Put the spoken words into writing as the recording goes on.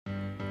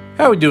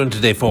How are we doing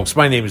today, folks?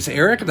 My name is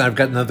Eric, and I've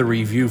got another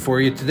review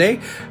for you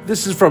today.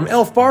 This is from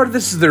Elfbar.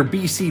 This is their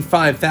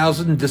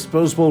BC5000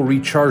 Disposable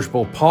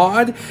Rechargeable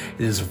Pod. It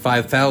is a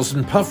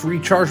 5000 puff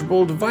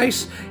rechargeable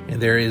device,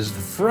 and there is the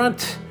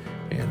front,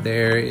 and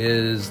there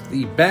is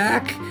the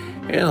back.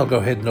 And I'll go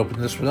ahead and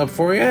open this one up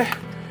for you.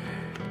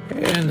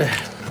 And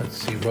let's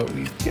see what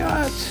we've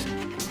got.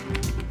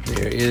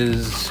 There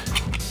is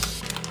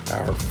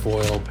our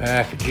foil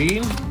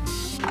packaging.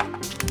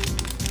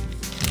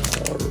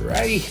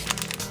 Alrighty.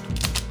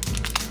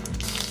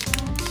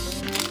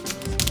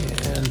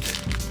 And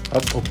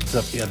opens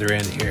up the other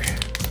end here.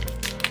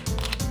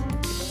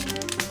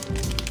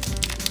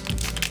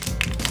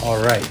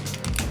 All right.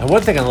 And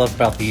one thing I love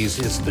about these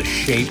is the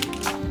shape.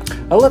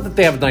 I love that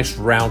they have a nice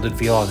rounded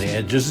feel on the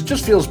edges. It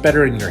just feels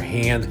better in your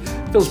hand.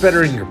 It feels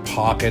better in your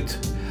pocket.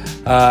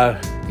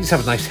 These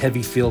have a nice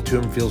heavy feel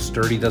to them. Feels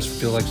sturdy. Doesn't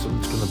feel like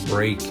something's going to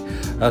break.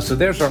 So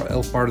there's our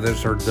Elfbar.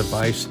 There's our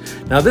device.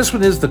 Now this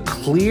one is the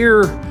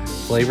clear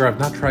flavor. I've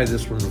not tried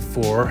this one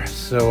before.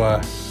 So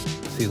let's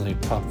see. Let me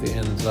pop the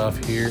ends off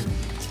here.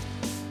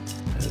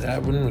 And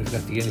that one. We've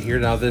got the end here.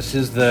 Now this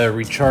is the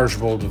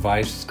rechargeable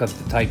device. It's got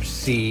the Type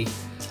C.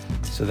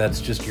 So that's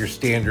just your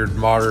standard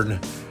modern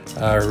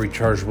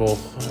rechargeable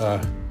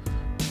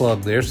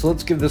plug there. So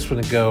let's give this one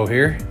a go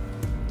here.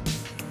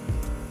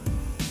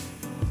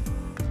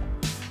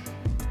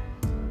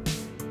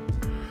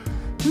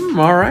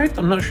 All right,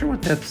 I'm not sure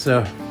what that's.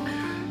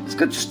 It's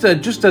got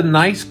just a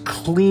nice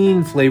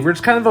clean flavor.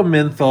 It's kind of a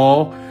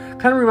menthol.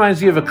 Kind of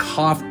reminds you of a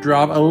cough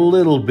drop a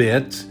little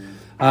bit,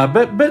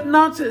 but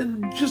not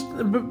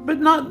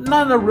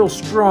a real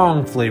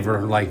strong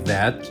flavor like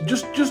that.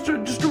 Just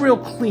a real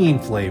clean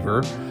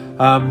flavor.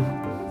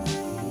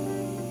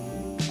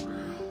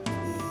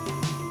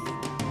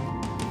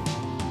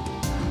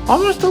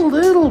 Almost a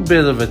little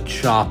bit of a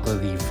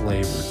chocolatey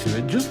flavor to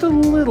it, just a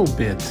little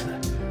bit.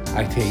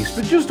 I taste,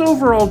 but just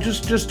overall,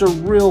 just a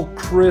real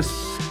crisp,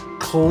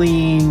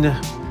 clean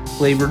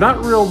flavor.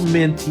 Not real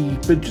minty,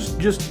 but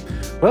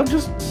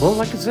well,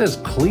 like it says,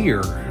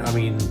 clear. I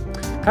mean,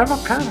 kind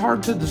of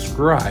hard to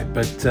describe,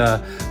 but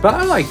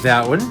I like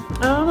that one.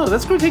 I don't know.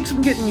 That's going to take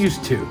some getting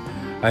used to,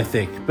 I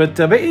think. But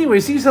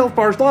anyways, these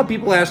Elfbars, a lot of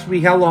people ask me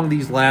how long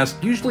these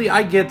last. Usually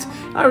I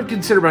would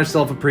consider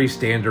myself a pretty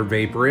standard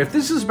vapor. If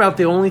this is about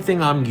the only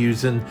thing I'm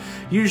using,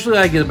 usually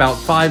I get about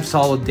 5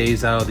 solid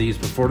days out of these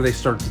before they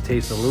start to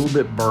taste a little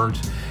bit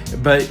burnt.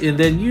 And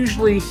then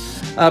usually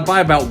by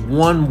about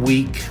 1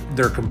 week,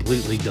 they're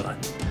completely done.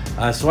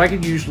 So I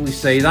could usually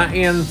say that,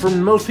 and for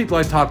most people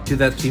I talk to,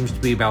 that seems to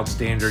be about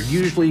standard.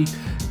 Usually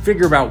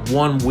figure about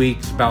 1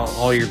 week's about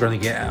all you're going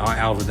to get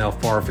out of an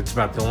Elfbar if it's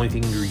about the only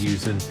thing you're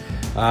using.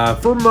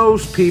 For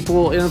most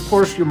people, and of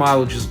course your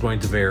mileage is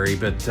going to vary,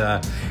 but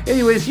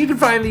anyways, you can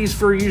find these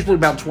for usually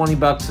about 20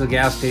 bucks at a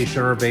gas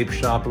station or a vape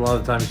shop. A lot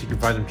of times you can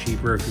find them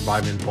cheaper if you buy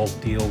them in bulk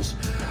deals.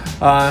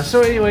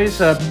 So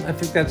anyways, I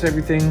think that's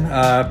everything.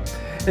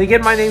 And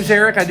again, my name's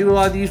Eric. I do a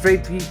lot of these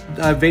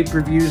vape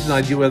reviews, and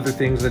I do other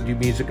things. I do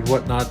music and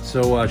whatnot.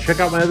 So check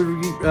out my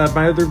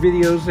other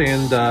videos,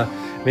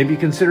 and maybe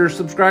consider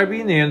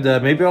subscribing, and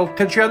maybe I'll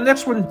catch you on the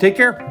next one. Take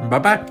care.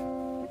 Bye-bye.